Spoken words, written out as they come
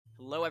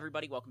Hello,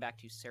 everybody. Welcome back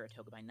to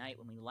Saratoga by Night.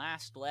 When we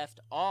last left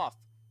off,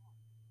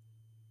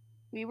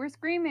 we were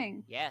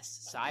screaming.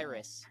 Yes,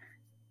 Cyrus,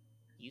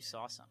 you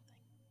saw something.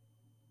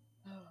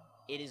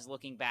 It is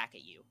looking back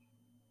at you.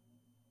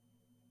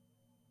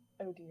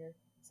 Oh dear,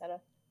 Senna.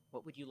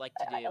 What would you like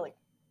to do?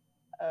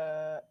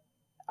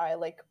 I'm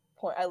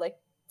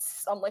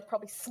like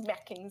probably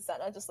smacking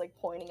Senna, just like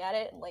pointing at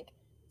it and like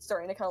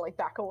starting to kind of like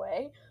back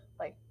away.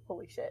 Like,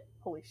 holy shit,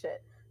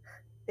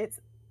 it's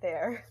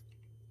there.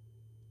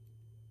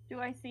 Do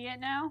I see it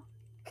now?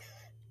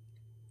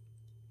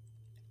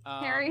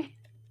 Harry?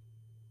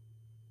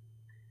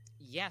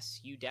 Yes,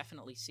 you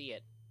definitely see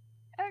it.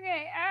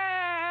 Okay.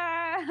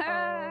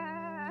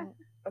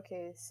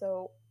 Okay,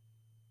 so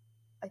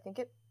I think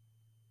it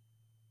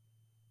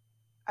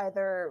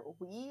either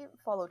we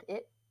followed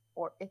it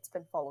or it's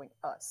been following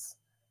us.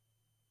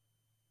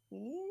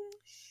 We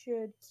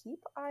should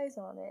keep eyes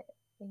on it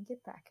and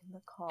get back in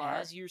the car.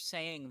 As you're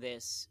saying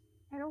this,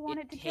 I don't want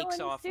it to takes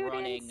kill any off students.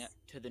 running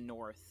to the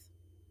north.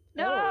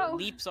 No!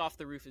 Leaps off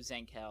the roof of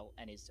Zankel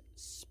and is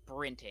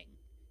sprinting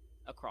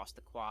across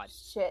the quad.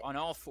 Shit. On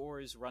all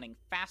fours, running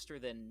faster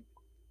than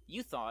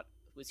you thought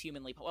was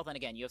humanly... Well, then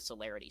again, you have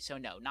celerity, so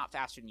no, not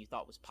faster than you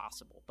thought was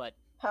possible, but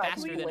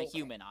faster than a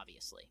human,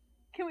 obviously.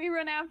 Can we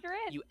run after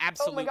it? You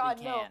absolutely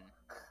can. No.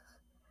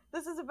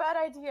 This is a bad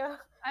idea.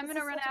 I'm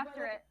gonna run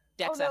after it.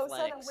 Dex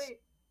Athletics. Senna,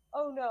 wait.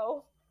 Oh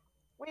no.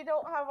 We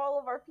don't have all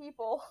of our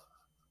people.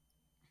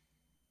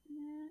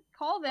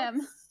 Call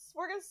them.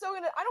 We're still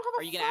gonna... I don't have a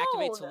phone! Are you gonna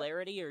activate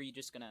celerity, or are you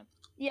just gonna...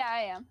 Yeah, I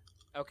am.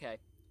 Okay.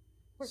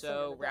 We're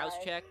so, rouse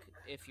check,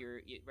 if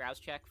you're... Rouse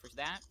check for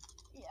that.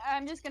 Yeah,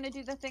 I'm just gonna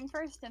do the thing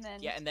first, and then...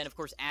 Yeah, and then, of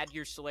course, add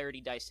your celerity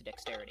dice to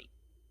dexterity.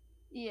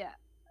 Yeah.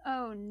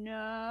 Oh, no!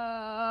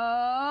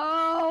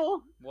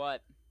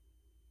 What?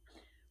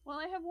 Well,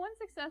 I have 1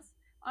 success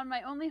on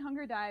my only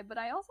hunger die, but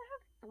I also have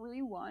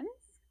 3 ones.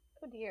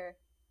 Oh, dear.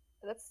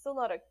 That's still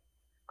not a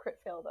crit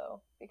fail,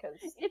 though, because...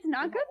 It's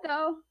not good,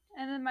 though.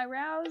 And then my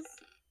rouse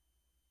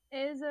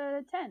is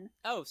a 10.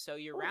 Oh, so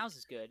your rouse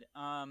is good.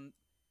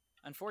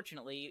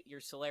 Unfortunately, your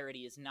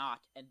celerity is not,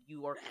 and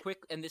you are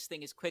quick. And this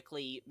thing is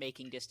quickly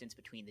making distance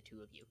between the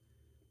two of you.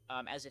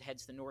 As it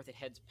heads to the north, it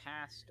heads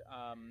past.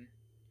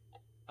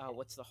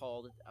 What's the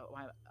hall?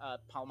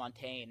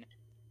 Palmontaine,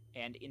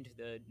 and into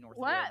the north.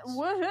 What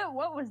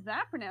was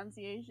that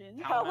pronunciation?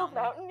 Palmountain,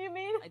 Mountain, you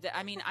mean?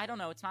 I mean, I don't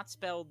know. It's not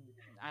spelled.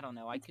 I don't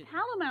know. It's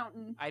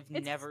Palamountain.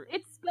 Never.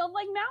 It's spelled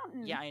like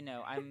mountain. Yeah, I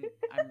know. I'm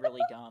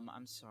really dumb.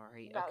 I'm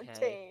sorry. Mountain.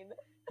 Okay.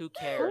 Who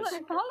cares?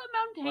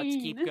 Palamountain. Let's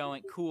keep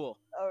going. Cool.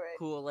 All right.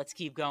 Cool. Let's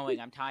keep going.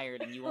 I'm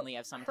tired, and you only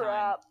have some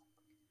time.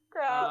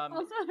 Crap.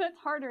 Also, it's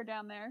harder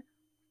down there.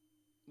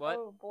 What?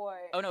 Oh boy.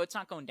 Oh no, it's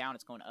not going down.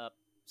 It's going up.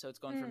 So it's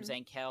going from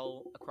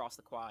Zankel across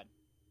the quad.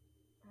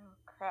 Oh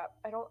crap!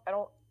 I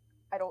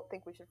don't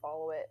think we should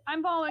follow it.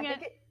 I'm following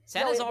it.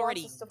 Senna's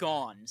already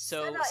gone.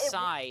 So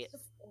Sai.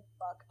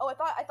 Fuck. Oh,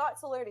 I thought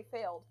celerity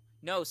failed.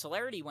 No,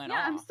 celerity went off.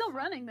 Yeah, I'm still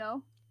running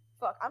though.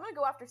 Fuck! I'm gonna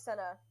go after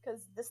Senna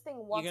because this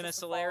thing wants. You gonna us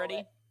to celerity?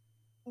 Follow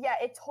it. Yeah,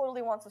 it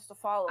totally wants us to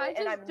follow it,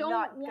 and I'm not gonna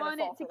fall for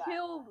that. I just don't want it to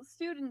kill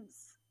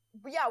students.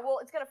 But yeah, well,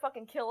 it's gonna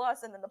fucking kill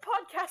us, and then the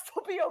podcast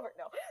will be over.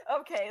 No,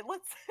 okay,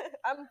 let's.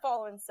 I'm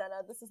following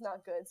Senna. This is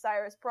not good.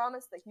 Cyrus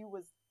promised that he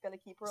was gonna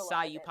keep her alive.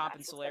 Sai, you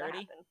popping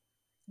celerity?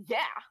 Yeah.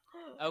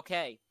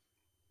 Okay.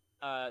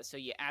 So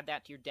you add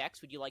that to your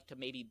dex. Would you like to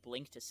maybe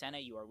blink to Senna?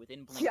 You are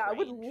within blink range. I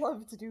would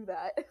love to do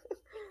that.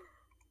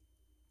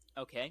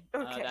 Okay.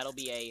 That'll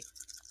be a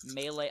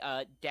melee,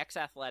 dex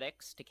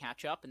athletics to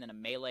catch up, and then a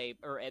melee,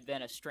 or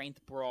then a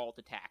strength brawl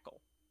to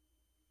tackle.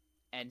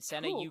 And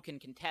Senna, you can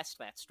contest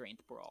that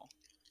strength brawl.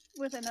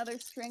 With another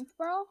strength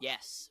brawl?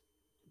 Yes.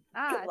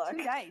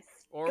 2 dice.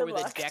 Or Good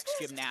with luck. a dex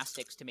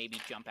gymnastics to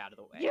maybe jump out of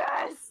the way.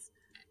 Yes!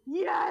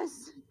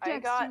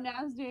 Dex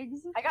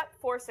gymnastics. I got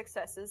 4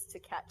 successes to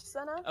catch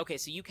Senna. Okay,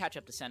 so you catch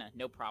up to Senna,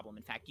 no problem.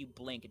 In fact, you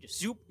blink and just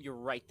zoop, you're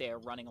right there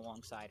running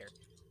alongside her.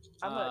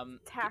 I'm gonna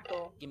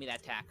tackle. Give me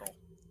that tackle.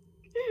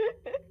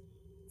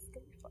 It's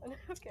gonna be fun.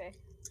 Okay.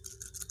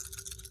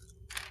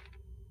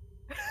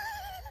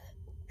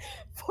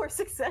 4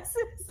 successes.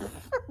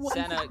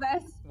 Senna,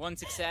 1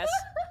 success.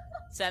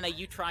 Senna,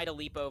 you try to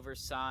leap over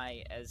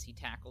Sai as he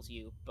tackles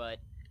you, but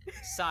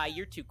Sai,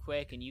 you're too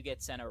quick, and you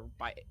get Senna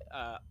by,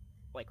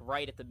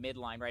 right at the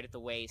midline, right at the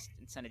waist,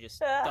 and Senna just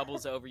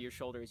doubles over your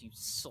shoulder as you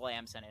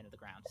slam Senna into the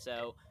ground.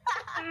 So,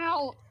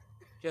 ow!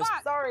 Just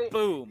sorry.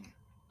 Boom.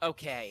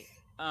 Okay.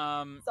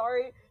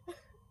 Sorry.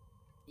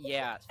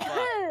 Yeah.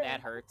 Fuck,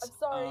 that hurts. I'm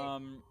sorry.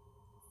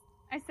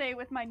 I say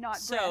with my not.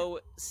 So,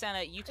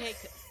 Senna, you take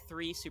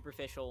 3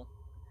 superficial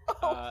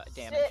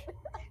damage. Shit.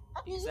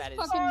 You just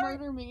fucking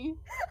murder me.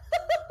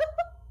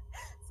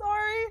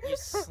 Sorry. You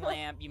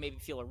slam. You maybe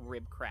feel a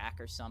rib crack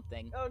or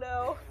something. Oh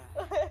no!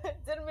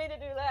 Didn't mean to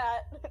do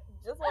that.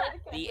 Just wanted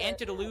to catch The it.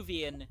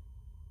 Antediluvian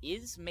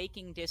is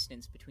making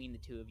distance between the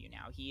two of you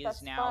now. He is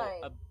That's now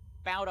fine.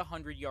 about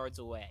 100 yards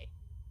away.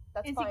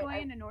 That's is fine. he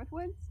going into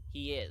Northwoods?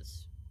 He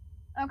is.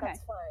 Okay.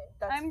 That's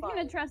fine. I'm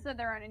gonna trust that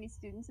there aren't any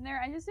students in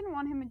there. I just didn't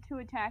want him to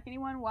attack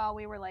anyone while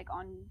we were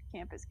on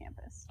campus.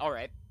 All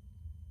right.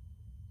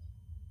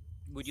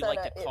 Would you like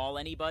Senna, to call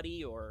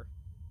anybody, or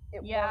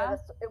Yeah.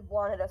 it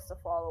wanted us to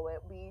follow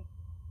it.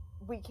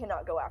 We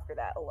cannot go after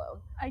that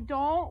alone. I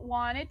don't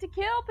want it to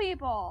kill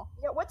people.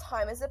 Yeah, what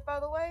time is it, by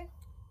the way?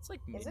 it's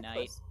like Is it midnight?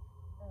 close?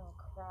 Oh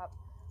crap.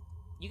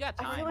 You got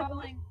I time. feel We're like-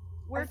 calling.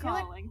 We're feel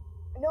like- calling.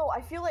 No,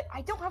 I feel like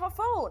I don't have a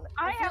phone.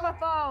 I feel have like, a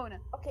phone.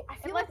 Okay, I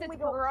feel Unless like when it's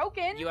we go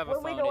broken. You have a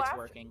when we phone. go It's after-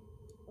 working.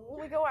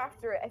 when we go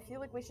after it, I feel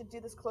like we should do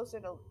this closer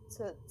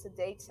to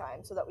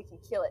daytime so that we can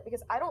kill it,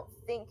 because I don't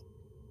think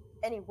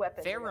any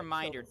weapons. Fair are gonna kill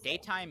reminder: this thing.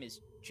 daytime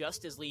is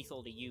just as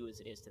lethal to you as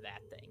it is to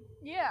that thing.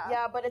 Yeah.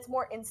 Yeah, but it's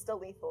more insta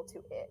lethal to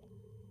it.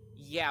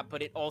 Yeah,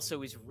 but it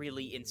also is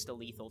really insta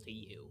lethal to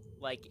you.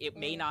 Like, it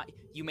may Mm. not.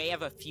 You may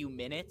have a few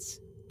minutes,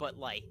 but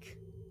like,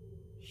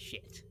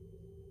 shit.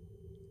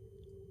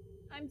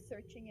 I'm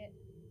searching it.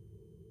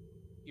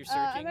 You're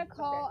I'm searching. gonna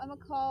call. I'm gonna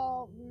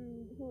call.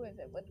 Who is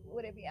it?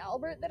 Would it be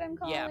Albert that I'm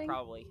calling? Yeah,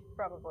 probably.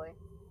 Probably.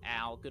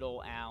 Al, good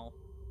old Al.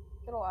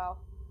 Good ol' Al.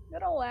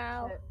 Good old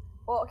Al. Shit.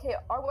 Well, okay,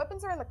 our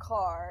weapons are in the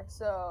car,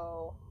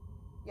 so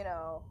you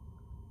know.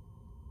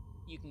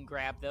 You can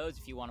grab those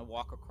if you want to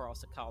walk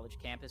across a college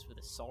campus with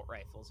assault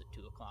rifles at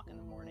 2 o'clock in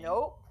the morning.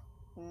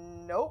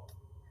 Nope.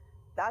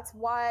 That's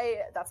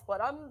why. That's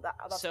what I'm.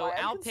 That's So why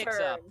I'm Al picks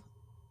up.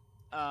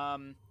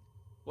 concerned.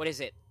 What is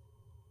it?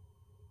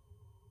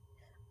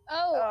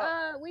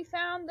 Oh, we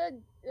found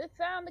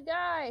the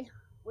guy.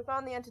 We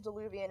found the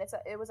antediluvian.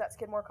 It was at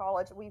Skidmore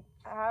College. We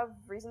have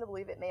reason to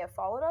believe it may have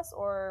followed us,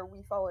 or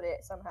we followed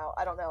it somehow.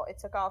 I don't know. It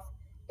took off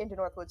into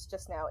Northwoods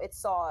just now. It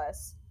saw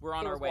us. We're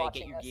on It our was way. Get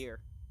watching your us. gear.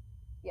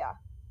 Yeah.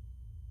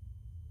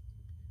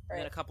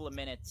 Within a Right. couple of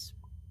minutes,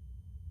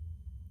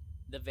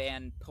 the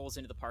van pulls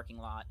into the parking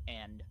lot,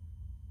 and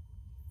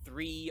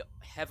 3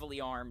 heavily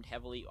armored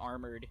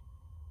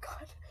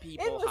God.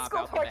 people In the hop school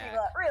out the parking back.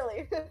 lot,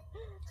 really?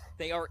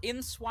 They are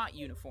in SWAT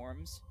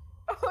uniforms,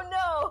 Oh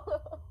no!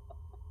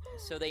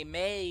 so they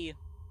maybe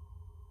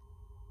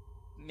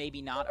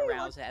not They may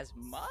arouse as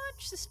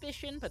much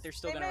suspicion, but they're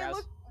still They going to may arouse.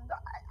 look-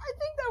 I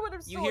think that would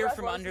have. You still hear aroused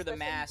from more under the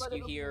suspicion, mask. but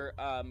it'll be-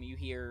 You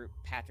hear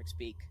Patrick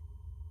speak.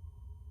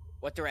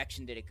 What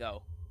direction did it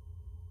go?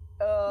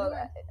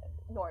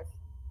 North.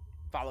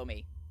 Follow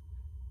me.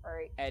 All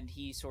right. And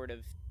he sort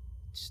of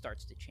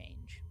starts to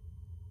change.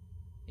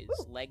 His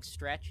Ooh. legs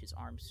stretch, his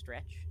arms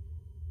stretch.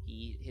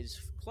 His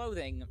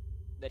clothing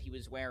that he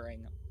was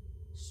wearing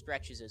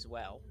stretches as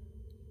well.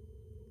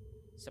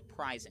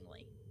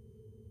 Surprisingly.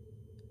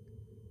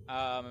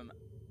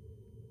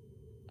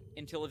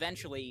 Until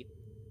eventually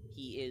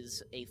he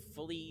is a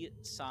fully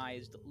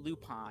sized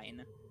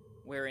lupine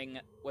wearing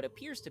what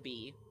appears to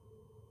be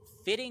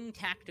fitting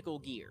tactical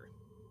gear.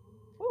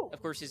 Ooh.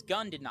 Of course, his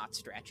gun did not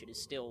stretch. It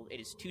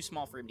is too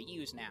small for him to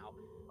use now.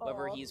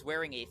 However, Aw. he's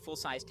wearing a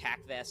full-size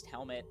tack vest,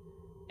 helmet,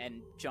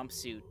 and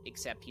jumpsuit,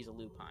 except he's a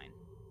lupine.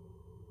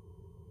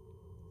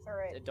 All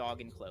right. A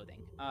dog in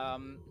clothing.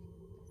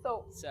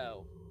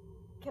 So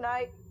can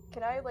I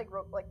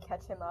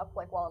catch him up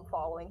while I'm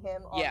following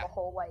him on Yeah. the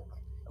whole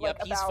Yep,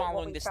 he's about what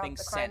following we this found thing at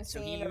the crime scent, so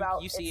scene, you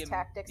about see its him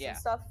tactics yeah. and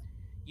stuff.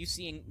 You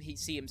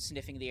see him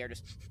sniffing the air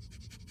just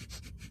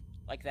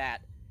like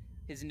that.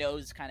 His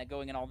nose kind of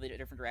going in all the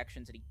different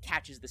directions, and he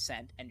catches the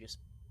scent and just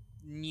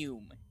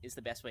noom is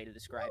the best way to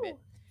describe it. Ooh.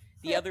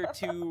 The other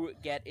two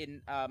get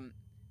in.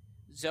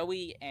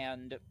 Zoe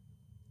and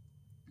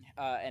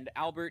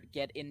Albert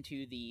get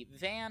into the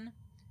van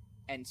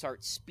and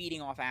start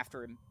speeding off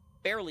after him,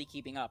 barely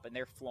keeping up, and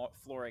they're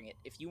flooring it.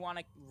 If you want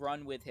to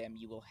run with him,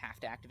 you will have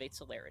to activate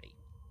celerity.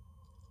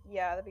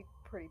 Yeah, that'd be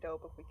pretty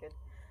dope if we could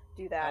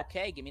do that.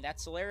 Okay, give me that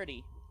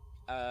celerity.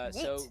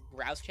 So Yeet.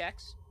 rouse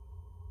checks.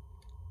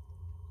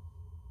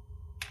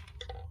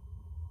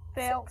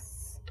 Fail.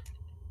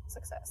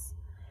 Success.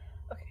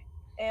 Okay.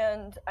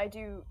 And I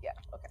do. Yeah.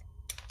 Okay.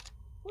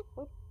 Whoop,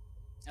 whoop.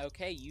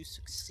 Okay, you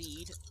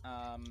succeed.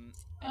 And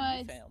you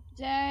it's fail.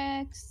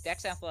 Dex.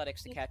 Dex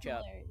athletics to catch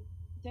up.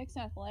 Dex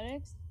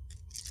athletics.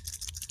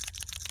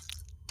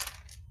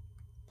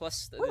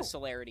 Plus the Woo.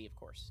 celerity, of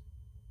course.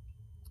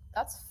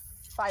 That's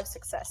 5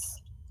 success.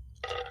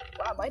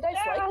 Wow, my dice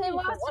Yeah, like they me.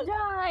 lost a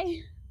die.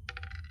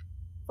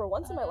 For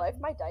once in my life,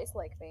 my dice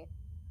like me.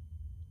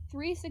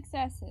 3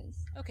 successes.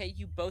 Okay,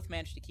 you both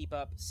managed to keep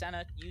up.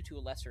 Senna, you to a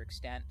lesser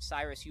extent.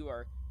 Cyrus, you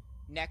are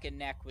neck and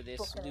neck with this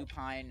Okay.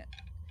 lupine.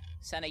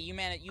 Senna, you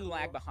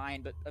lag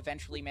behind, but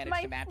eventually manage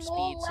My to match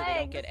small speed, so they don't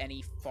legs. get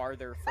any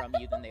farther from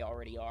you than they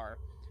already are.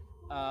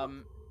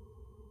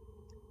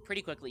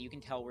 Pretty quickly, you can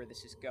tell where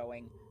this is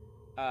going.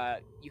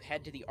 You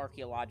head to the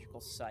archaeological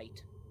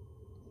site.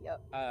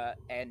 Yep.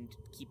 And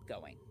keep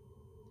going.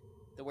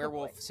 The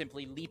werewolf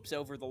simply leaps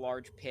over the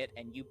large pit,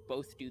 and you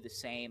both do the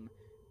same,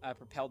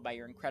 propelled by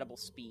your incredible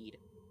speed.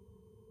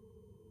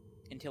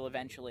 Until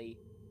eventually,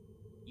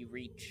 you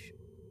reach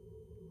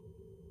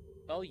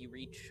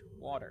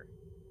water.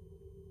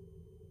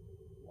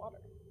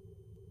 Water.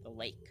 The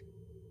lake.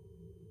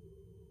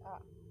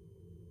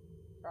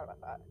 Forgot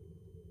about that.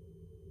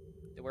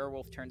 The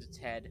werewolf turns its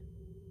head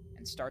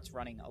and starts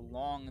running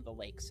along the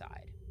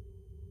lakeside.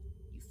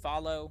 You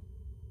follow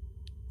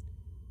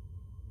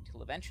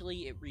till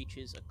eventually it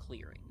reaches a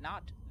clearing.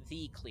 Not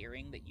the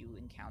clearing that you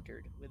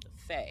encountered with the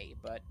Fae,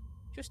 but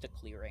just a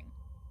clearing.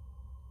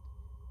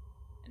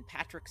 And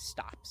Patrick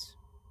stops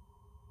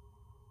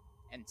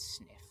and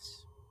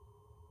sniffs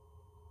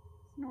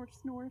Snorf,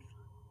 snorf.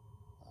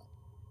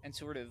 and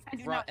sort of I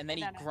do not and then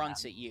say he that out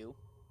grunts loud. at you.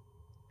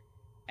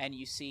 And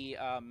you see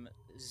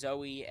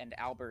Zoe and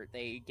Albert,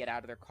 they get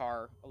out of their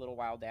car a little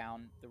while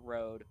down the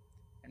road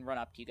and run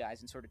up to you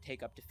guys and sort of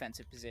take up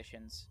defensive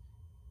positions.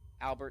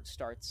 Albert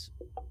starts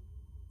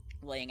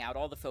laying out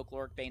all the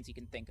folkloric banes you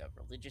can think of,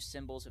 religious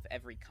symbols of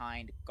every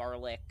kind,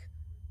 garlic,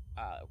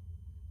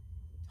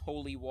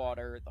 holy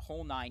water, the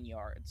whole 9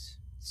 yards,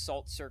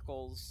 salt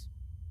circles.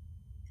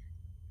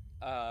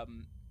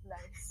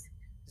 Nice.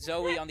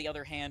 Zoe, on the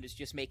other hand, is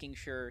just making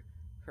sure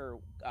her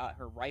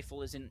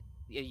rifle isn't,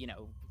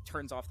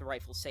 turns off the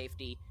rifle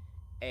safety.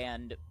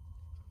 And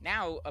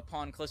now,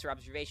 upon closer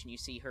observation, you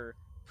see her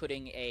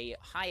putting a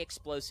high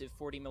explosive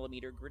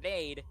 40mm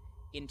grenade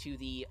into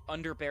the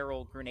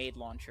underbarrel grenade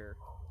launcher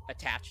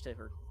attached to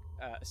her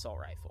assault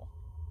rifle.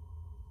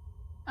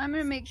 I'm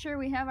gonna make sure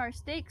we have our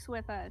stakes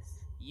with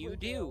us. You We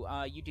do.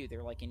 You do.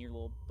 They're like in your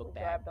little book We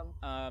bag. grabbed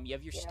them. You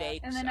have your Yeah.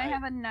 stakes. And then I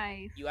have a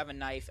knife. You have a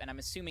knife, and I'm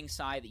assuming,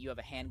 Sai, that you have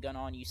a handgun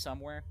on you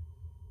somewhere.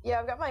 Yeah,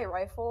 I've got my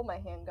rifle, my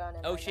handgun,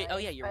 and Oh my shit! knife. Oh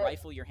yeah, your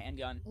rifle, your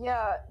handgun.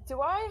 Yeah. Do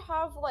I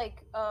have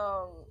like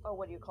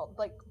what do you call it?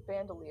 Like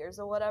bandoliers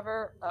or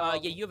whatever? Yeah,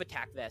 you have a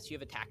tac vest. You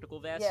have a tactical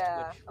vest,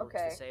 Yeah, which works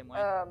okay. the same way.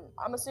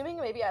 I'm assuming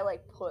maybe I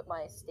like put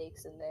my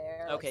stakes in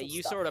there. like, Okay, some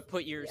you stuff. sort of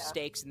put your Yeah.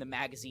 stakes in the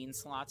magazine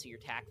slots of your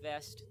tac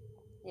vest,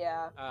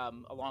 Yeah.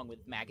 along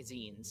with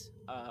magazines.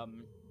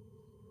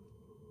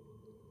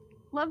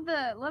 Love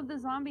the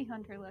zombie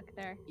hunter look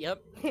there.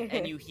 Yep.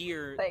 And you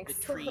hear the Thanks.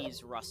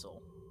 trees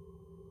rustle,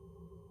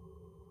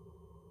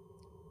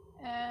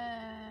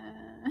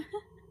 and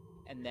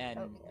then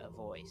Okay. a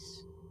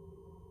voice,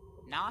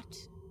 not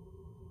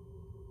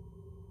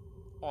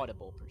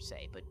audible per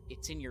se, but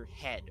it's in your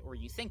head, or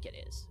you think it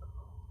is.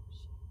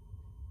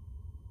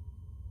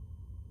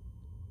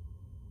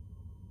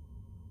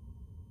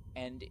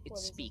 And What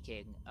it's is it?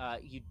 speaking.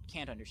 You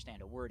can't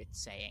understand a word it's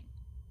saying.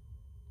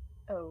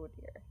 Oh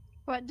dear.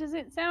 What does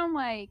it sound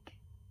like?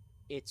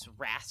 It's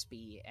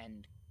raspy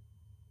and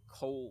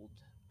cold.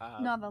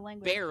 No, the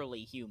language.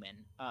 Barely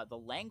human. The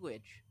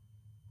language.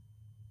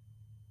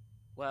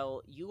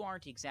 Well, you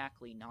aren't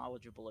exactly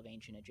knowledgeable of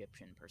ancient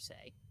Egyptian per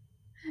se.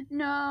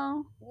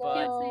 No. But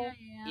Can't No. say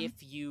I am.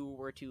 if you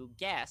were to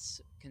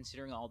guess,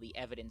 considering all the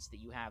evidence that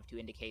you have to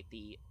indicate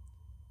the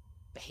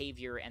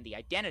behavior and the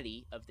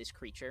identity of this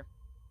creature,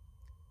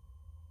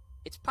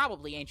 it's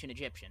probably ancient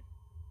Egyptian.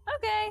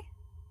 Okay.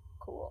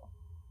 Cool.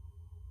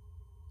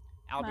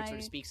 Albert sort My-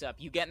 of speaks up.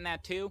 You getting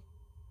that too?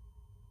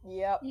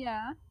 Yep.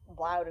 Yeah.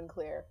 Loud and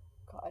clear.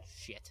 God.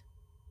 Shit.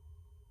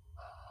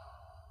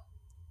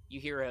 You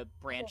hear a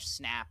branch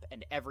snap,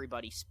 and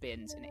everybody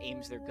spins and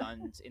aims their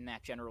guns in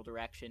that general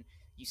direction.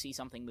 You see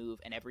something move,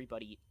 and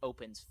everybody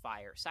opens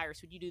fire.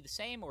 Cyrus, would you do the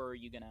same, or are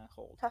you gonna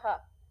hold? Haha.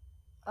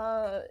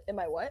 Am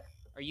I what?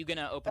 Are you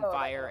gonna open Oh, am I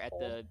fire gonna at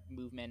the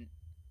movement?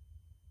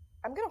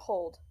 I'm gonna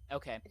hold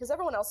Okay. because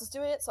everyone else is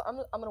doing it, so I'm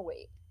gonna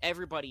wait.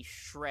 Everybody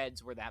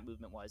shreds where that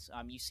movement was.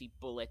 You see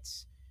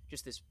bullets,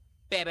 just this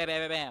bam, bam,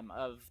 bam, bam, bam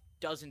of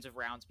dozens of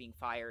rounds being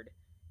fired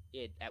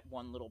at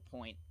one little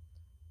point.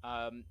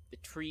 The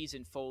trees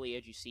and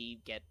foliage you see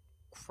get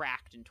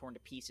cracked and torn to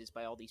pieces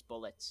by all these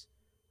bullets.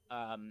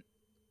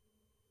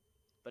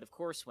 But of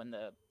course, when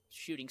the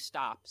shooting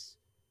stops,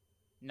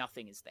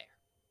 nothing is there.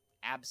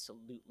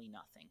 Absolutely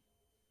nothing.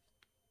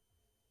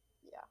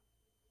 Yeah.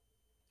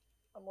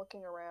 I'm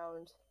looking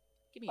around.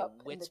 Give me a Up in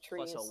the wits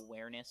plus trees.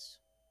 awareness.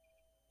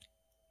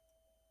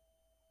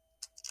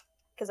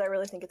 Because I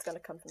really think it's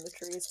gonna come from the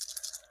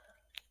trees.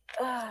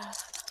 I'm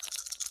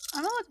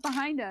gonna look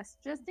behind us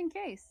just in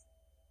case.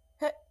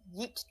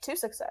 Yeet, 2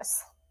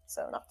 success.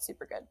 So not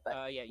super good,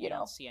 but Yeah, you you don't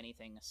know. see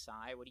anything.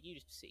 Asai, what do you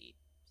see?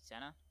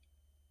 Senna?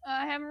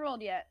 I haven't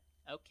rolled yet.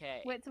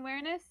 Okay. Wits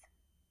awareness.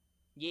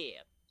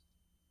 Yeah.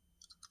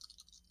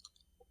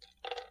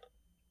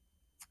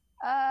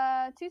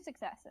 2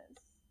 successes.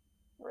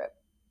 Rip.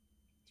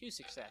 2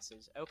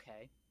 successes.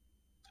 Okay.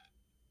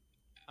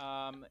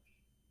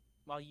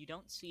 While you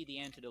don't see the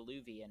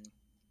antediluvian,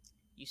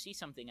 you see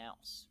something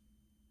else.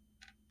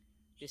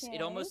 It Okay.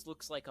 almost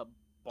looks like a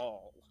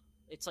ball.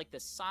 It's like the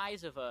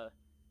size of a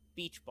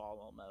beach ball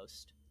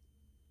almost.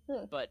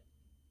 But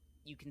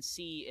you can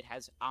see it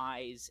has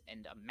eyes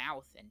and a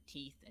mouth and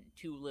teeth and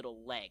 2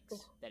 little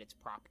legs that it's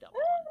propped up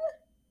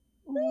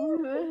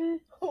on.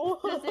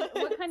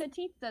 What kind of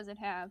teeth does it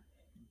have?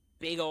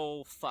 Big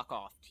ol' fuck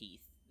off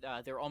teeth.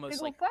 They're almost Big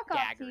ol' like fuck-off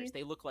daggers. teeth.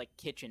 They look like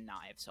kitchen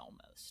knives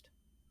almost.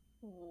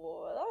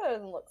 Whoa, that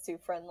doesn't look too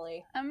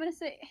friendly. I'm gonna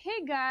say,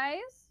 hey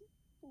guys,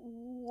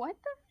 what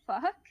the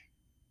fuck?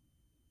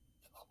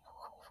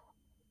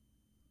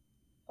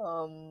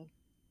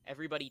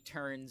 Everybody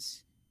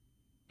turns,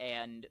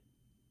 and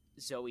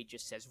Zoe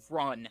just says,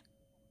 "Run!"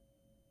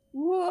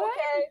 What?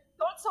 Okay,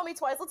 don't tell me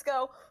twice. Let's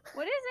go.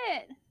 What is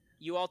it?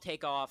 You all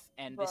take off,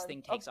 and this Run.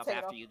 thing Oh, takes off take it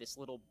after off. you. This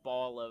little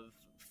ball of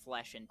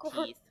flesh and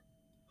Little teeth.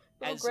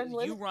 As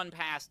gremlin. you run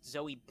past,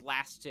 Zoe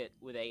blasts it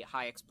with a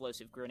high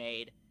explosive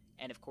grenade,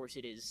 and of course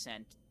it is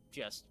sent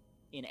just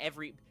in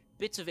every...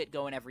 Bits of it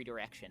go in every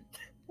direction.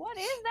 What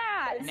is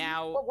that?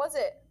 Now, What was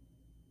it?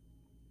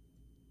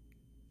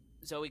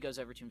 Zoe goes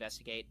over to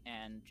investigate,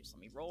 and just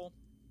let me roll.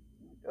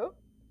 Oh.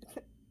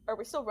 Are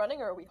we still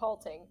running or are we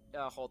halting?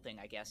 Whole thing,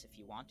 I guess, if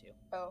you want to.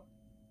 Oh.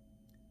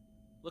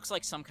 Looks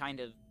like some kind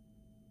of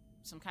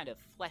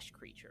flesh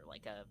creature,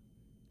 like a...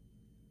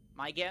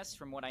 My guess,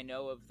 from what I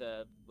know of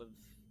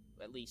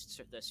at least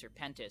the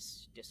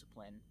Serpentis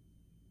discipline,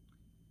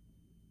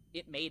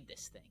 it made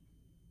this thing.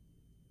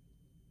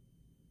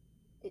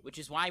 Which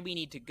is why we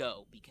need to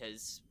go,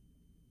 because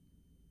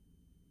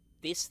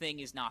this thing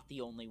is not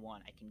the only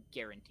one, I can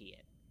guarantee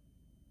it.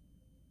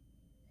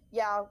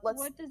 Yeah, let's...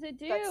 What does it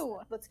do?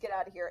 Let's get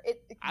out of here.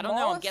 I don't know,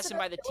 I'm Wallace guessing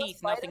gonna by the kill us,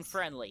 teeth, bite nothing us?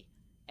 friendly.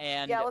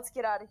 And Yeah, let's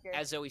get out of here.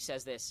 as Zoe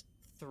says this,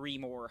 3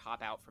 more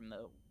hop out from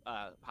the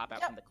Yep,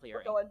 from the We're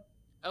clearing. going.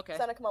 Okay.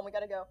 Senna, come on, we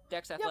gotta go.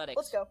 Dex Yep, Athletics.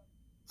 let's go.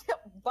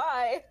 Yep,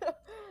 bye.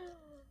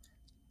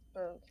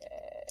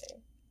 Okay.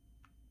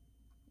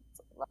 It's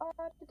a lot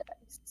of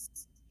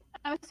dice.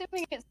 I'm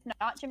assuming it's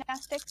not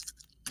gymnastics.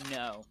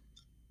 No.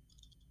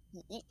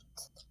 Yeet.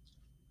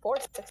 4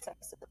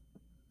 successes.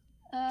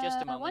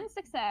 Just a moment. 1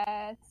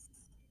 success.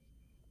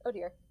 Oh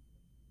dear.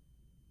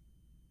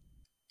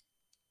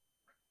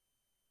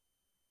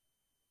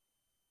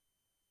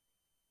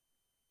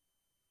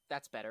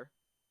 That's better.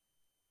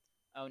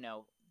 Oh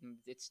no,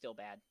 it's still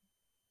bad.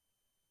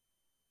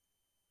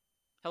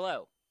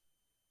 Hello.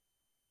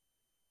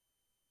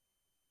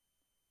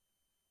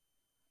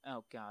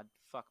 Oh god,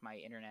 fuck my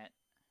internet.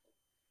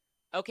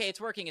 Okay,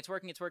 it's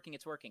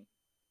working.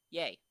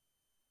 Yay.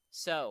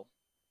 So,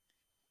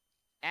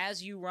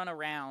 as you run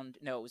around...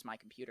 No, it was my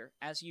computer.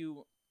 As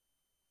you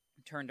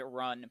turn to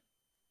run,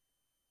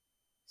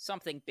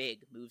 something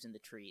big moves in the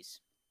trees.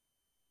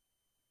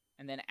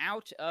 And then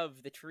out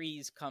of the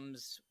trees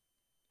comes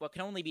what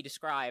can only be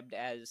described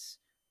as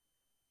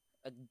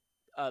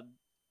a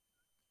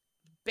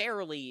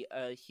barely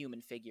a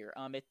human figure.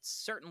 It's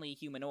certainly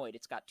humanoid.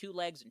 It's got 2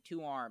 legs and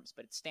 2 arms,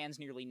 but it stands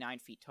nearly 9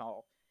 feet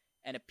tall,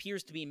 and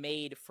appears to be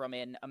made from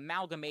an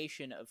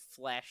amalgamation of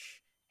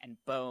flesh and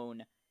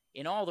bone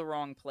in all the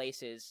wrong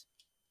places.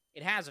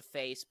 It has a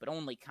face, but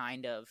only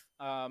kind of.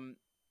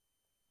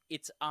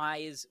 Its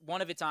eyes,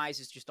 one of its eyes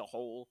is just a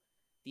hole.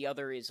 The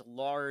other is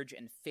large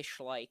and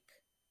fish-like.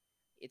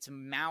 Its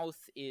mouth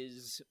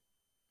is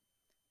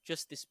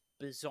just this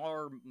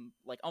bizarre,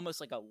 like almost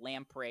like a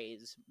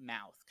lamprey's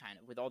mouth, kind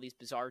of, with all these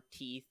bizarre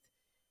teeth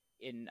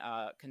in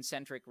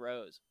concentric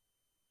rows.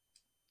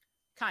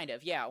 Kind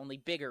of, yeah, only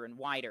bigger and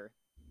wider.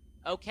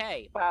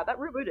 Okay. Wow, that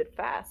rebooted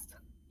fast.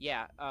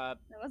 Yeah, That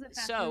wasn't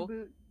fast So-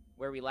 reboot.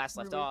 where we last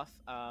left Reboot.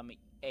 off,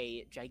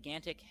 a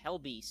gigantic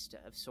hellbeast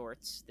of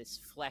sorts, this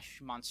flesh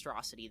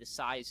monstrosity, the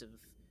size of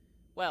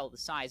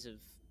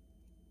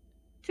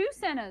 2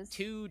 Sennas.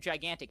 2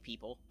 gigantic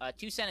people,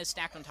 2 Sennas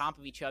stacked on top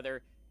of each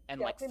other, and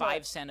Yeah, like pretty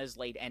 5 much. Sennas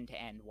laid end to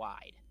end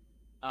wide.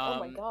 Oh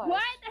my god.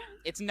 What?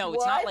 It's not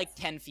What? like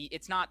 10 feet.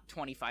 It's not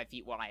 25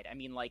 feet wide. I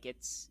mean, like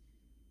it's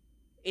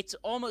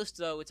almost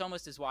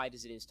as wide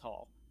as it is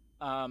tall.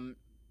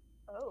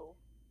 Oh.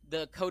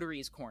 The coterie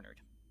is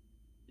cornered.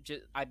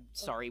 I'm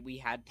sorry, we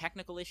had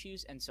technical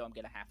issues, and so I'm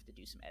gonna have to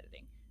do some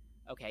editing.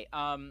 Okay.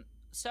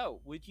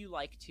 So would you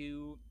like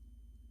to,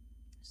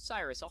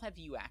 Cyrus? I'll have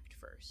you act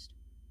first.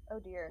 Oh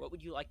dear. What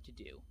would you like to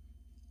do?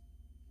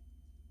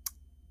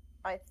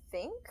 I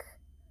think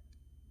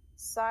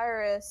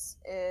Cyrus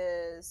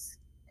is...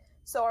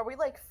 So are we,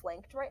 like,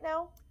 flanked right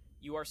now?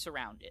 You are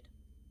surrounded.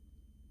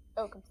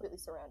 Oh, completely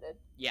surrounded.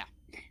 Yeah.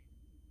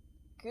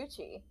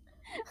 Gucci.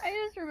 I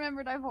just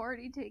remembered I've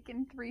already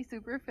taken 3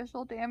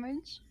 superficial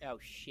damage. Oh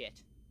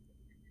shit.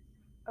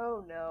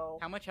 Oh no.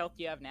 How much health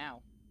do you have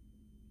now?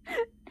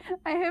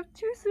 I have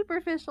 2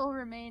 superficial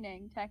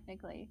remaining,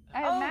 technically. I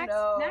have Oh, max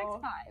no.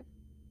 5.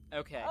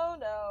 Okay. Oh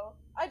no.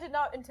 I did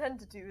not intend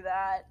to do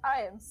that.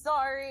 I am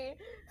sorry.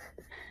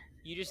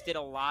 You just did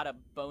a lot of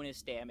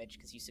bonus damage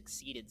because you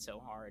succeeded so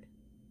hard.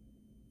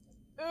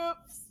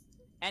 Oops.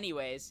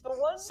 Anyways, The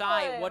one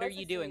Sai, time what I are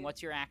you doing? succeed.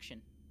 What's your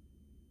action?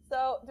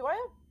 So, do I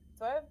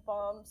have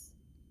bombs?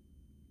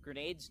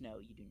 Grenades? No,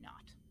 you do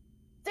not.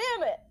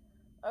 Damn it!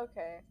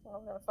 Okay, well,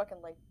 I'm gonna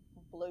fucking, like,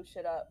 blow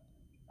shit up.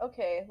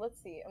 Okay,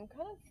 let's see. I'm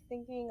kind of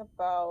thinking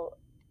about...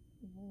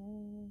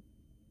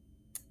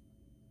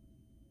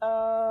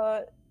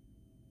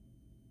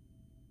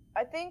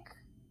 I think,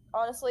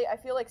 honestly, I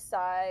feel like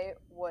Sai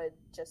would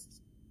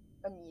just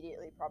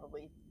immediately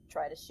probably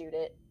try to shoot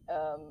it.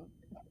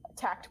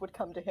 Tact would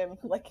come to him,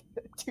 like,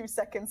 2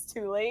 seconds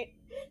too late.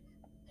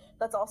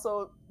 That's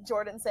also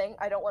Jordan saying,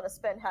 I don't want to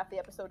spend half the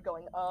episode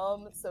going,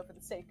 so for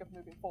the sake of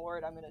moving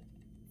forward, I'm gonna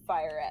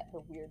fire at the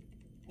weird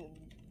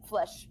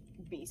flesh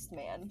beast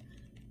man.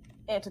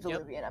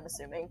 Antediluvian, I'm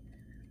assuming.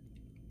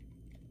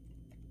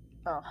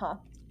 Uh-huh.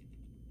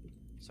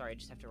 Sorry, I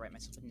just have to write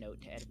myself a note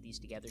to edit these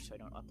together so I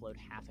don't upload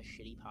half a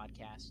shitty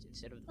podcast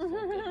instead of the full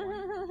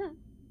good one.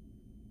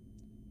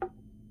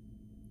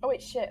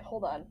 wait, shit,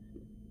 hold on.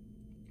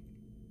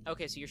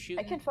 Okay, so you're I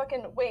shooting. can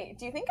fucking wait.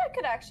 Do you think I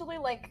could actually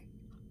like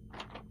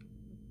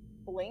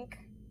blink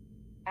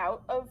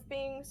out of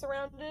being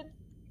surrounded?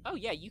 Oh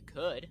yeah, you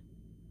could.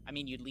 I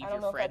mean, you'd leave I don't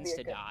your know if that'd friends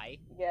be to a good- die.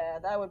 Yeah,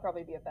 that would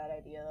probably be a bad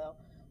idea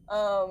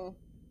though.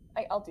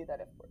 I'll do that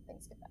if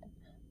things get bad.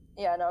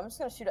 Yeah, no, I'm just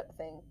gonna shoot at the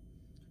thing.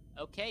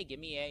 Okay, give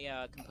me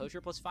a composure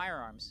plus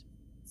firearms.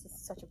 This is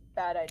such a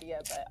bad idea,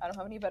 but I don't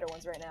have any better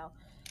ones right now.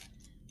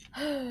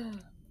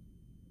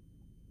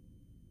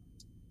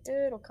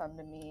 It'll come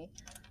to me.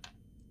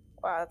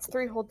 Wow, that's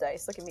 3 whole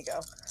dice. Look at me go.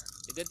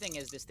 The good thing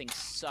is this thing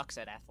sucks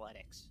at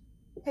athletics.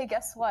 Hey,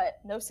 guess what?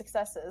 No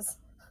successes.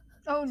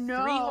 Oh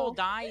no. 3 whole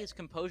die is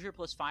composure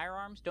plus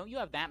firearms. Don't you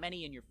have that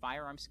many in your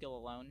firearm skill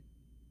alone?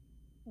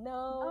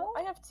 No,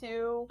 I have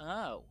 2.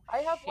 Oh, I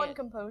have 1 shit.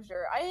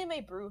 composure. I am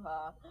a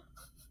Bruja.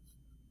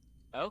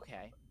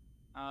 Okay.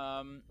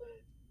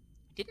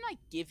 Didn't I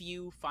give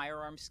you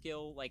firearm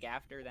skill like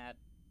after that?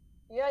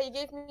 Yeah, you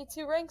gave me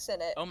 2 ranks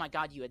in it. Oh my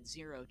god, you had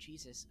 0.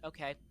 Jesus.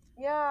 Okay.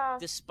 Yeah.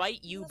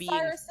 Despite you This is being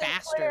Cyrus St.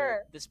 faster,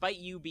 Clair. despite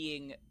you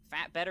being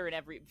faster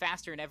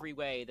in every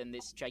way than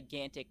this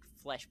gigantic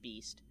flesh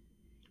beast,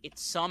 it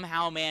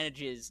somehow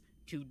manages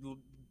to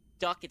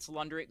duck its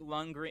lumbering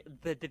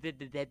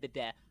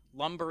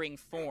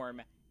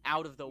form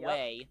out of the Yep.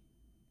 way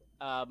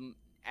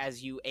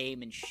as you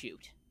aim and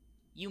shoot.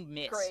 You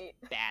miss Great.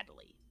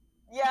 badly.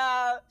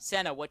 Yeah.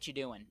 Senna, what you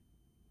doing?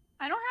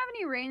 I don't have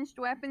any ranged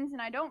weapons,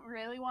 and I don't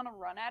really want to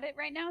run at it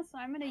right now, so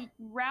I'm gonna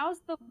rouse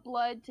the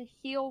blood to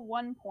heal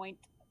 1 point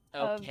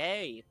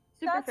Okay.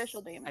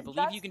 superficial That's- I damage. believe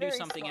That's you can do very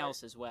something smart.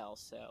 else as well,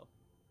 so.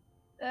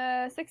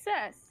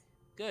 Success.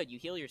 Good, you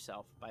heal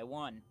yourself by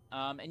 1.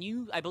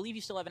 And I believe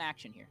you still have an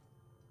action here.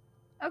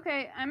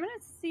 Okay, I'm gonna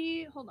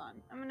see. Hold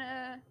on. I'm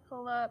gonna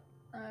pull up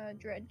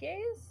Dread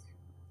Gaze.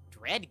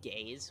 Dread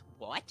gaze?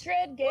 What?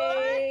 Dread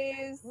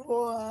Gaze.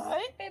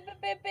 What?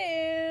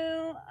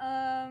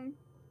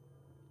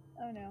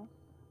 Oh no.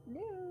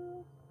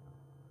 Hello.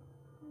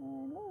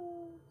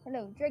 Hello.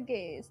 Hello, Dread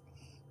Gaze.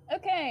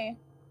 Okay.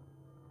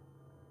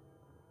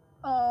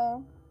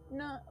 Oh,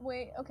 no,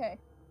 wait, okay.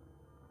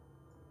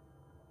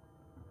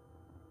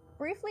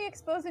 Briefly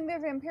exposing their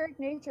vampiric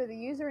nature, the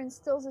user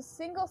instills a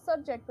single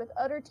subject with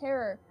utter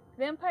terror.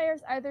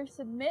 Vampires either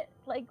submit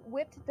like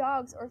whipped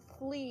dogs or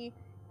flee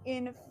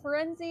in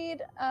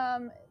frenzied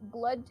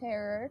blood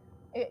terror.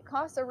 It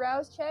costs a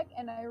rouse check,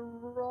 and I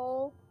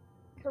roll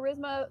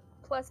charisma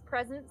plus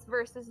presence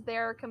versus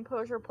their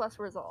composure plus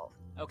resolve.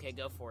 Okay,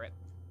 go for it.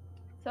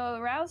 So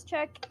the rouse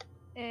check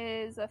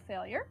is a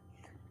failure.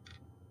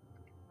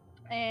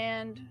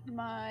 And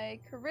my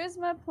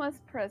charisma plus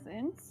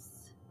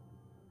presence,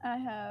 I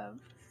have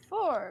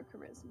 4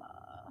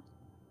 charisma.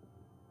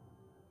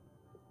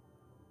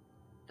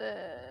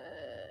 The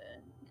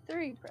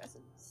 3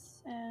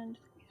 presence and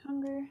 3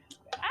 hunger.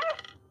 Ah!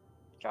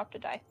 Dropped a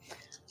die.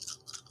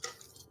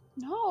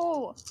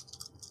 No!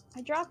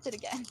 I dropped it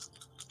again.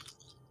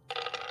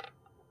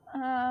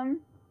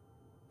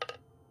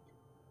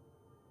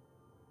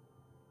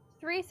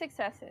 3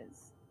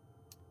 successes.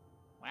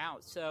 Wow,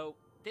 so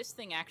this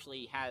thing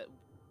actually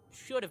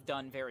should have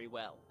done very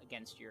well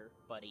against your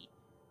buddy.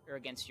 Or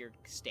against your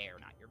stare,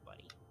 not your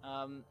buddy.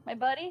 My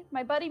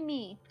buddy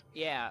me.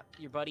 Yeah,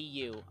 your buddy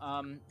you.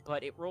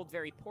 But it rolled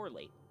very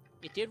poorly.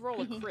 It did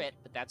roll a crit,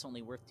 but that's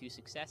only worth 2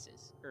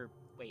 successes. Or,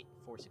 wait,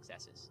 4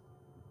 successes.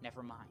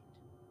 Never mind.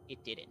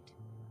 It didn't.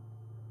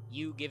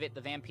 You give it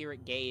the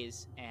vampiric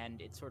gaze,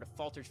 and it sort of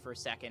falters for a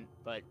second,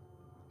 but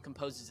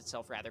composes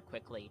itself rather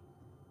quickly,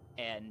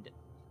 and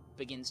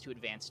begins to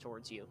advance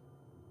towards you.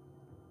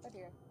 Oh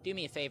dear. Do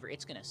me a favor,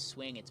 it's gonna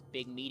swing its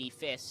big meaty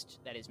fist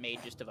that is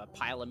made just of a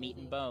pile of meat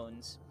and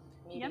bones.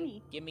 Meaty.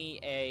 Yummy. Give me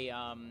a,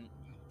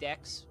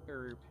 dex,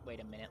 or,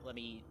 wait a minute,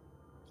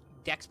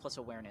 dex plus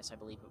awareness, I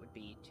believe it would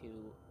be, to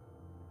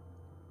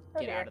Oh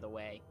get dear. out of the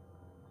way.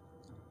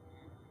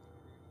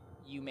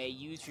 You may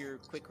use your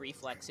quick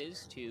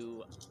reflexes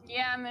to,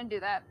 Yeah, I'm gonna do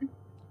that.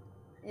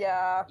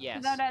 Yeah.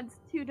 yes. That adds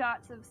 2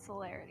 dots of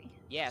celerity.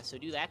 Yeah, so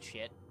do that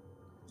shit.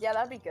 Yeah,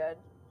 that'd be good.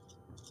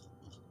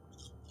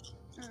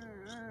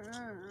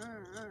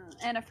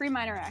 And a free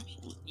minor action.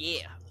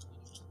 Yeah.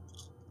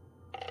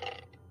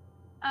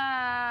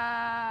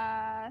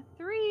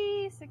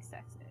 3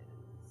 successes.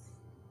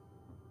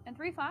 And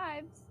 3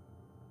 fives.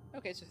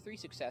 Okay, so 3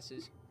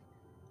 successes.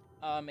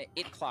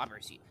 It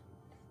clobbers you.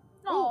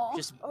 Aw.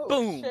 Just Oh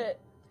boom! shit.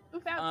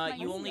 Oof, that's nice.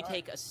 You only Nice.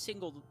 take a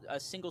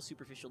single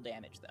superficial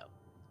damage,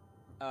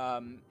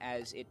 though.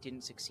 As it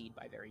didn't succeed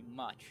by very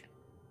much.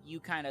 You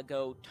kind of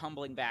go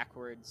tumbling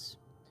backwards,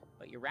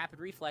 but your rapid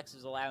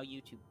reflexes allow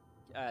you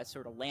to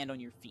sort of land on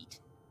your feet.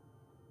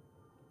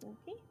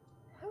 Okay.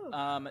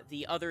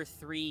 The other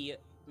 3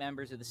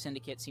 members of the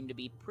syndicate seem to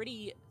be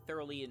pretty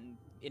thoroughly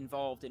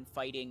involved in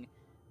fighting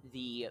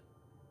the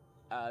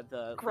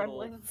little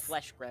Gremlins.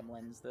 flesh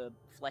gremlins, the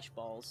flesh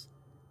balls,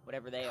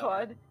 whatever they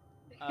God.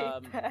 I hate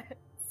Um, that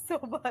so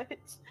much.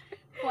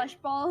 Flesh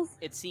balls. are.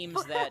 It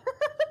seems that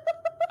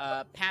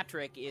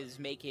Patrick is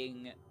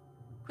making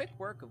quick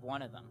work of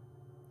one of them.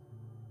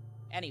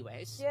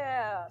 Anyways,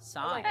 Yeah.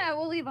 Sai, Yeah,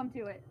 we'll leave them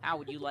to it. how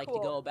would you like to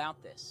Cool. go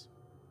about this?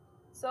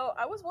 So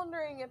I was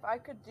wondering if I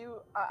could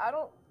do. I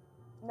don't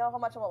know how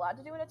much I'm allowed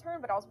to do in a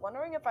turn, but I was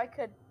wondering if I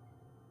could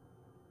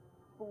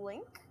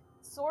blink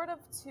sort of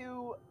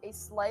to a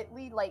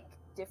slightly like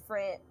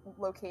different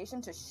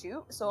location to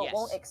shoot, so Yes. it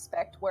won't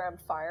expect where I'm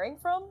firing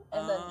from,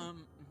 and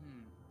then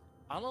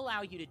I'll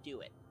allow you to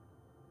do it.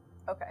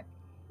 okay.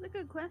 That's a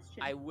good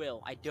question. I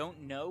will. I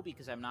don't know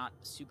because I'm not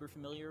super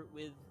familiar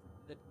with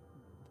the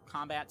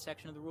combat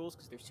section of the rules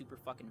because they're super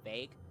fucking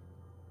vague.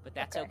 But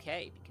that's Okay.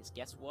 okay because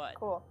guess what?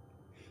 Cool.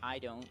 I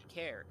don't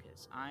care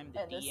because I'm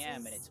the And this DM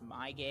and is- it's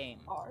my game.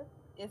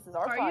 This is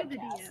our Are podcast. you the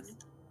DM?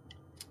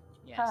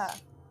 Yes.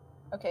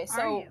 Huh. Okay, Are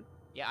so you?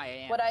 Yeah, I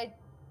am. what I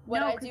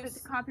No, do because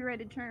it's a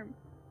copyrighted term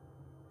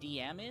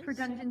DM is? for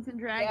Dungeons and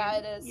Dragons. Yeah,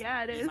 it is.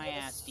 Yeah, it is. My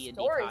ass D&D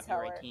Storyteller.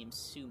 copyright team,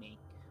 sue me.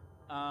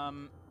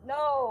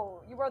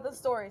 No, you are the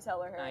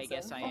storyteller, Harrison. I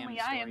guess I am. Only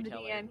I am the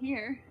storyteller. DM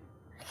here.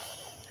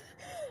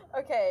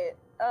 Okay,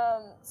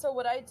 so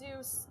would I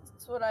do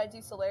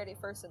celerity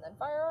first and then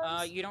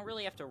firearms? You don't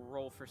really have to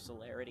roll for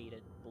celerity to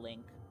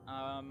blink.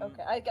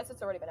 Okay, I guess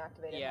it's already been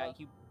activated. Yeah, huh?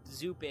 you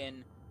zoop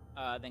in,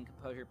 then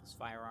composure plus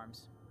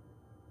firearms.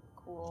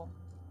 Cool.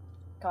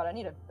 God, I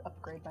need to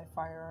upgrade my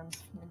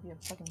firearms. Maybe a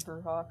fucking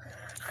Brujah.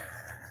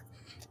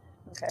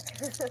 Okay.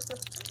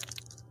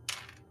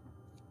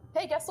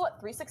 Hey, guess what?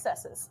 3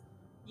 successes.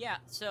 Yeah,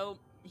 so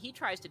he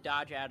tries to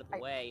dodge out of the I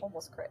way,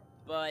 almost crit.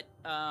 but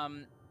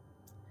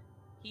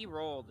he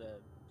rolled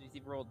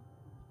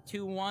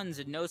 2 1s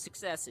and no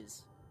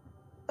successes.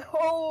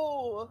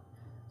 Oh!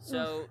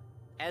 So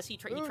as he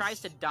Oof. tries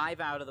to dive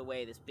out of the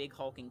way, this big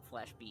hulking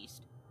flesh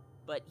beast,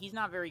 but he's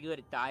not very good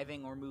at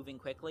diving or moving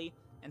quickly,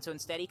 and so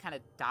instead he kind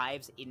of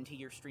dives into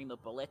your stream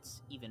of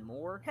bullets even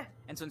more.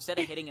 And so instead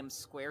of hitting him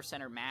square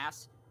center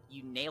mass,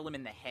 you nail him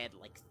in the head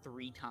like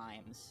 3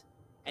 times,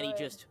 and he Good.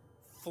 just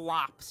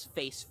flops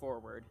face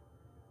forward.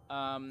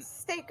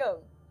 Stake him!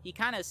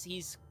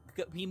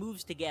 He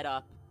moves to get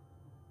up.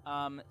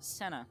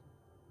 Senna,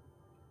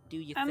 do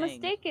you I'm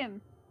think?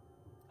 mistaken.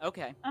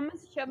 Okay. I'm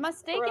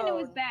mistaken. It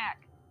was Prone.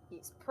 back.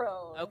 He's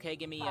prone. Okay,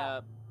 give me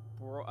Ah.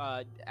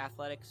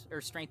 athletics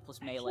or strength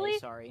plus melee. Actually,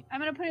 Sorry. I'm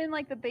gonna put it in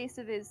like the base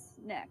of his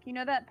neck. You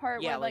know that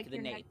part Yeah, where like like the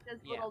your nape. neck does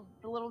Yeah.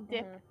 the little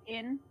dip Mhm.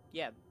 in?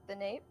 Yeah. The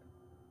nape?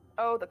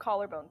 Oh, the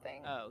collarbone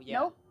thing. Oh, yeah.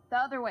 Nope. The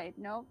other way.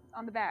 Nope.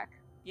 On the back.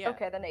 Yeah.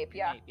 Okay, the nape,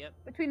 yeah. Nape, yep.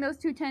 Between those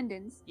 2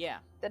 tendons. Yeah.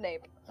 The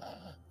nape.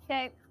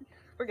 Okay.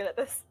 We're good at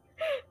this.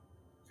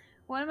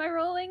 What am I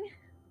rolling?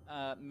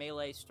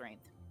 Melee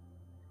strength.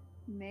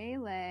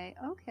 Melee.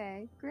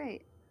 Okay.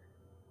 Great.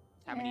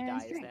 How many And die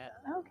is strength.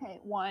 that? Okay.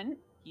 1.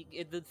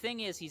 The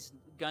thing is, he's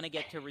gonna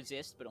get to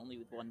resist, but only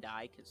with 1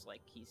 die, because,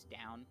 like, he's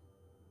down.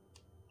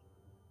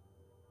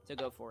 So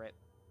go for it.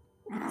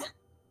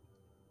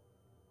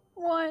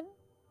 1.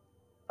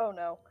 Oh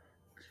no.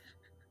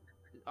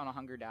 On a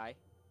hunger die.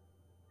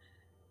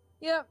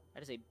 Yep.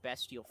 That is a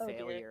bestial Oh, dear.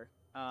 failure.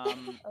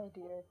 Oh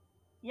dear.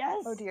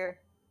 Yes. Oh dear.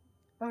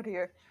 Oh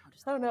dear. How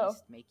does Oh, the no.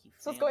 beast make you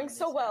This was fail going in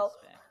so this well.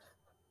 aspect?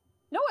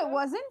 No, it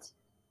wasn't.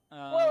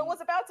 Well, it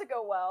was about to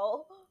go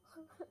well.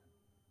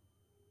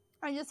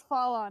 I just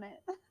fall on it.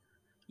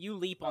 You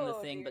leap on the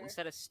Oh, thing, but dear.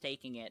 instead of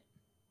staking it,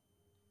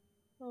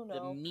 Oh the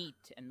no.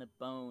 meat and the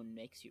bone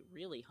makes you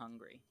really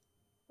hungry.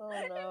 Oh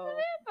He's no. a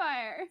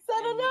vampire.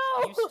 Senna, And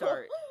no! you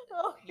start-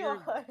 Oh You're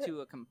god.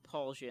 to a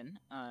compulsion.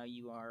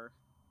 You are.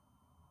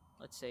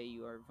 Let's say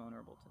you are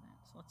vulnerable to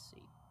that. So let's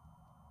see.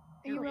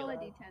 You You're roll a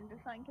real. d10 to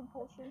find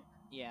compulsion.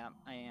 Yeah,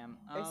 I am.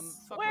 I Fuck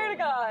swear to rolling.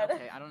 God.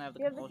 Okay, I don't have the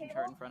You have the compulsion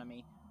chart table? in front of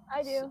me.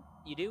 I do.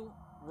 You do?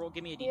 Roll.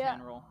 Give me a D10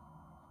 Yeah. roll.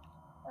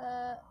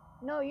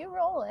 No, you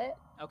roll it.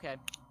 Okay.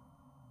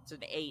 It's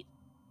an 8.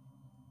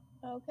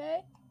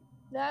 Okay.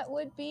 That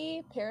would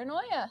be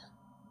paranoia.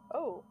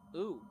 Oh.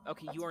 Ooh.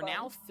 Okay, you That's are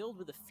now fun. filled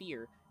with a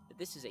fear that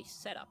this is a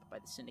setup by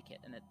the Syndicate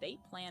and that they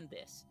planned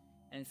this.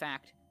 And in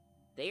fact,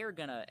 they are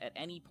gonna at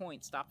any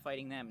point stop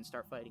fighting them and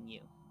start fighting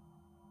you.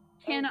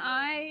 Can Oh, no.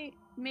 I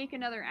make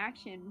another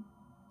action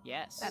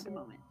Yes. at the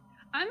moment?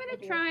 I'm Oh, gonna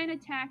dear. try and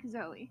attack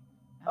Zoe.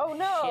 Oh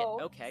no.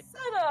 Shit. Okay.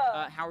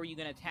 Senna. How are you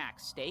gonna attack?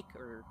 Stake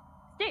or?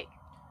 Stake.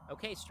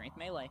 Okay, strength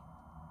melee.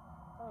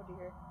 Oh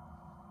dear.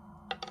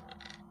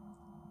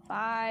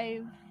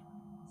 5.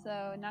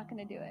 So not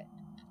gonna do it.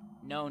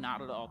 No,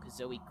 not at all, because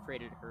Zoe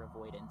critted her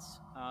avoidance.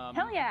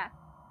 Hell yeah.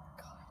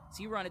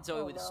 So you run at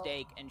Zoe Oh, with a no.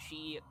 stake, and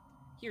she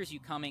hears you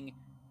coming,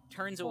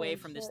 turns Holy away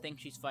from this shit. thing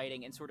she's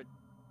fighting, and sort of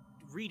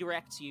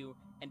redirects you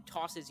and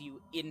tosses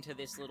you into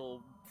this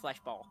little flesh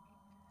ball.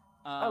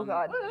 Oh,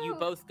 God. You Woo!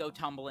 both go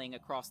tumbling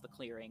across the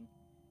clearing.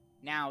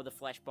 Now the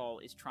flesh ball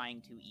is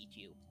trying to eat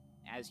you,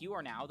 as you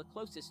are now the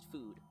closest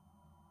food.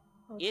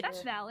 Oh, It- That's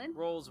dear. valid.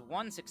 Rolls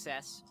 1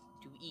 success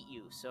to eat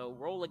you, so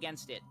roll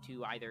against it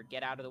to either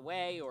get out of the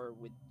way or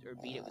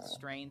beat it with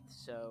strength.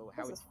 So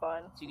how This would is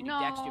fun. so you can No,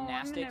 do dex I'm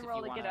gymnastics gonna if roll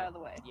you to want get out of the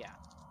way. Yeah,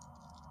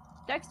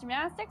 Dex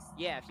gymnastics?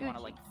 yeah, if you want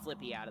to Gucci. like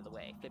flippy out of the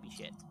way, flippy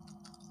shit.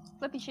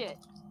 Flippy shit.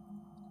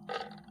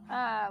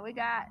 We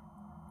got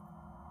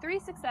 3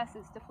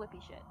 successes to flippy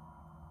shit.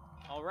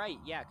 All right,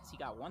 yeah, because he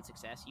got one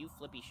success. You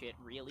flippy shit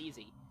real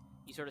easy.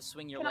 You sort of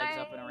swing your Can legs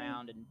up and I-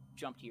 around and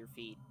jump to your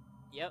feet.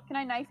 Yep, Can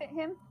I knife at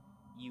him?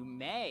 you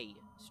may.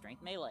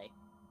 Strength melee.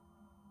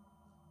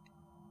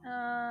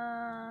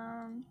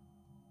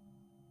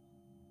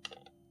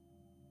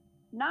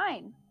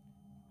 9.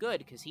 Good,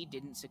 because he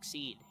didn't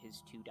succeed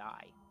his 2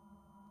 die.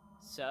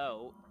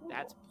 So,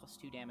 that's Cool. plus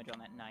 2 damage on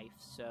that knife.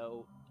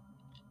 So,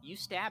 you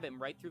stab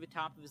him right through the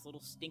top of his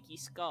little stinky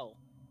skull,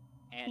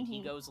 and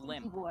he goes Stinky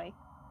limp. boy.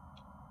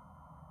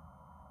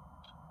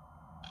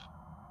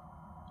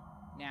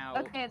 Now,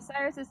 Okay, it's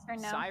Cyrus's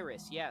turn now.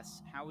 Cyrus,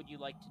 yes, how would you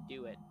like to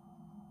do it?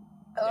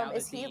 Now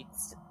Is that he?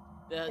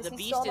 is he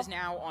beast still- is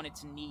now on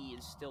its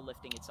knees, still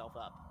lifting itself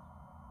up.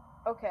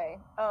 Okay.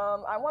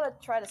 I want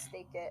to try to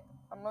stake it.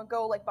 I'm gonna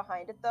go like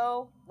behind it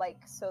though,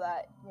 like so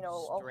that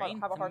I'll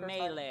Strength have a harder time.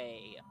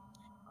 melee.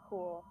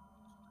 Cool.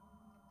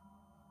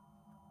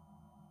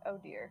 Oh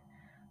dear.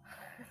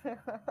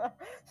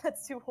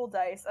 That's 2 whole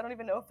dice. I don't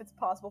even know if it's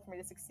possible for me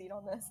to succeed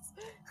on this.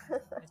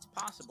 It's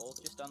possible,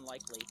 just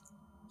unlikely.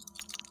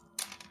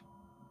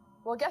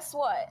 Well, guess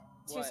what?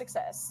 2 What?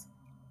 success.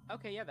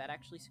 Okay, yeah, that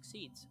actually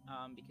succeeds.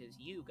 Because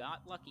you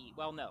got lucky.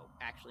 Well, no,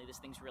 actually, this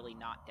thing's really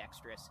not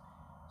dexterous.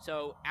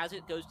 So, as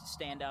it goes to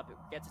stand up, it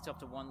gets itself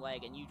to one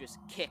leg, and you just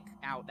kick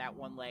out that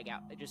one leg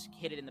out. Just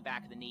hit it in the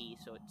back of the knee,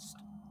 so it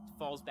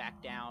falls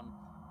back down.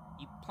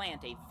 You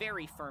plant a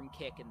very firm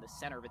kick in the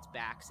center of its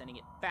back, sending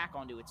it back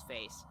onto its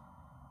face.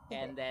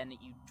 And then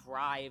you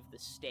drive the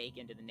stake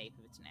into the nape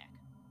of its neck.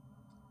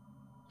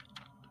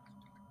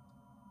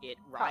 It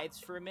writhes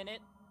for a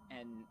minute,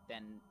 and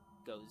then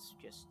goes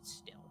just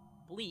still,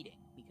 bleeding,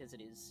 because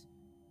it is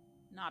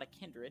not a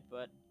kindred,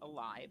 but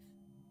alive.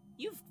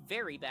 You've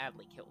very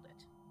badly killed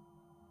it.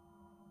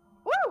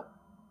 Woo!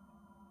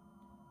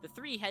 The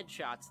 3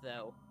 headshots,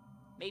 though,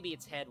 maybe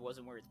its head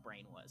wasn't where its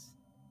brain was.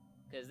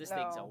 Because this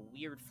thing's a No.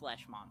 weird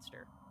flesh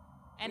monster.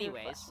 Weird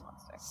Anyways, flesh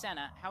monster.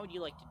 Senna, how would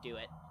you like to do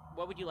it?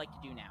 What would you like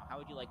to do now? How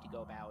would you like to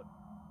go about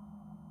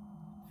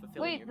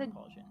fulfilling Wait, your the-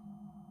 compulsion?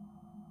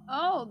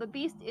 Oh, the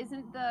beast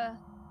isn't the...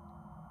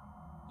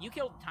 You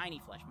killed a tiny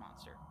flesh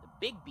monster. The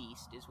big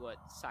beast is what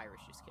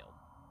Cyrus just killed.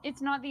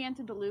 It's not the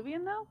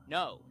antediluvian, though?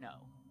 No.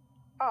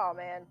 Oh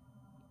man.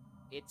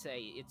 It's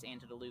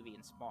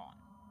antediluvian spawn.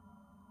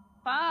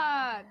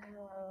 Fuck!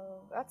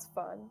 Oh, that's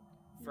fun.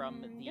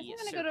 From Guess the I'm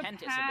gonna go to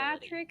Serpentis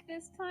ability. Patrick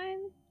this time.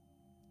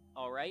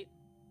 Alright.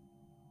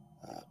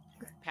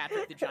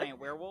 Patrick the giant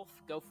werewolf,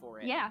 go for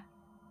it. Yeah.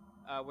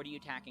 What are you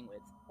attacking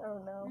with? Oh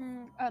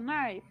no. A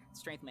knife.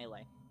 Strength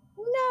melee.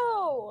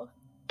 No.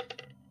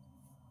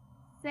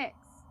 6.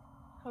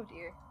 Oh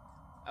dear.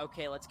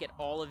 Okay, let's get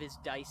all of his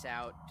dice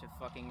out to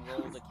fucking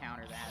roll to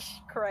counter that.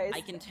 Christ.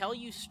 I can tell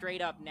you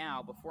straight up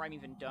now, before I'm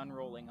even done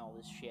rolling all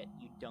this shit,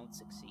 you don't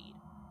succeed.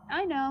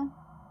 I know.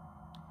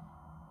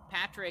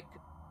 Patrick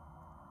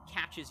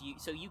catches you,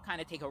 so you kind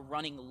of take a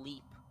running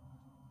leap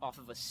off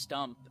of a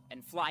stump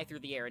and fly through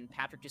the air, and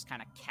Patrick just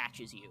kind of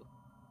catches you.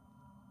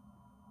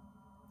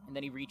 And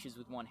then he reaches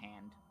with one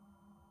hand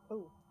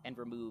Ooh. and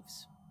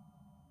removes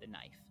the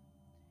knife.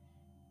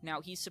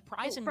 Now, he's Oh,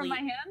 surprisingly... from my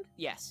hand?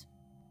 Yes.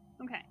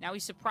 Okay. Now,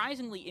 he's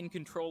surprisingly in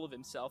control of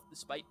himself,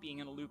 despite being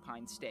in a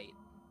lupine state.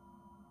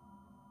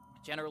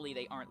 Generally,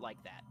 they aren't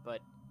like that,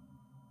 but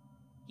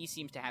he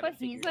seems to have But it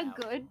figured he's a out.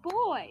 good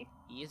boy.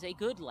 He is a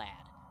good lad.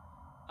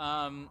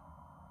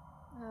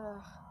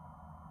 Ugh.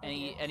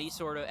 And he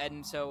sort of,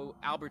 and so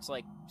Albert's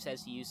like,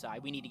 says to you, Sai,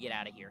 we need to get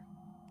out of here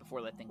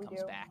before that thing We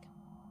comes do. back.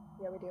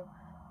 Yeah, we do.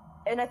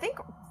 And I think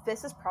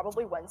this is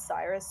probably when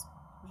Cyrus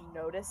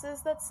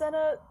notices that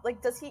Senna,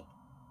 like, does he...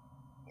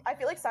 I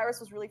feel like Cyrus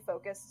was really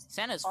focused.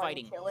 Senna's On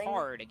fighting killing?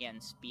 hard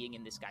against being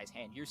in this guy's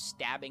hand. You're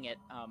stabbing at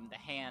the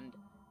hand.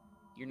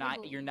 You're not.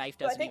 Mhm. Your knife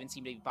So I doesn't think- even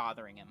seem to be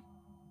bothering him.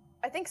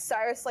 I think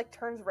Cyrus, like,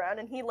 turns around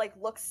and he, like,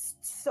 looks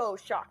so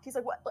shocked. He's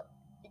like, what?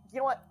 You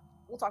know what?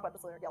 We'll talk about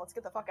this later. Yeah, let's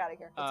get the fuck out of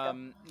here. Let's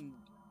go.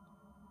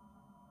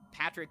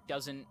 Patrick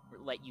doesn't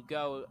let you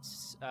go,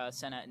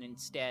 Senna, and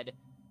instead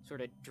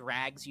sort of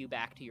drags you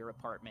back to your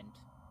apartment.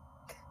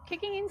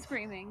 Kicking and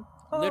screaming.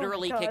 Oh my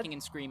Literally God. kicking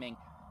and screaming.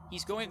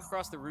 He's going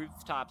across the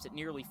rooftops at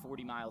nearly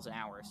 40 miles an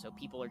hour, so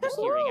people are just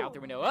hearing out their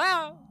window,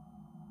 ah!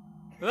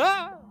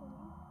 Ah!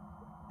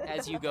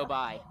 As you go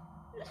by.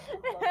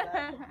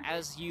 that.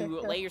 As you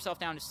lay yourself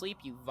down to sleep,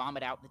 you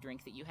vomit out the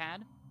drink that you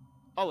had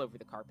all over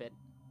the carpet.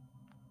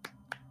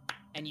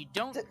 And you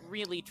don't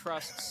really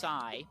trust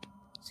Sai,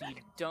 so you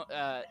don't,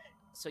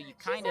 so you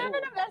kind She's of...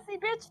 having a messy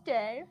bitch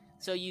day.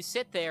 So you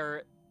sit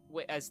there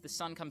as the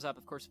sun comes up,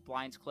 of course, with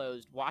blinds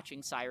closed,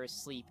 watching Cyrus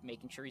sleep,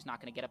 making sure he's not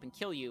going to get up and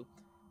kill you,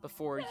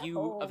 before you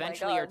Oh my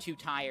eventually are God. too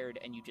tired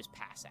and you just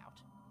pass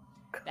out.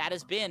 That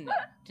has been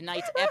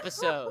tonight's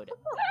episode.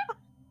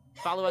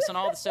 Follow us on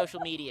all the social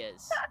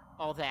medias.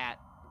 All that.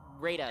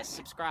 Rate us,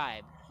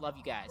 subscribe. Love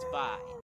you guys. Bye.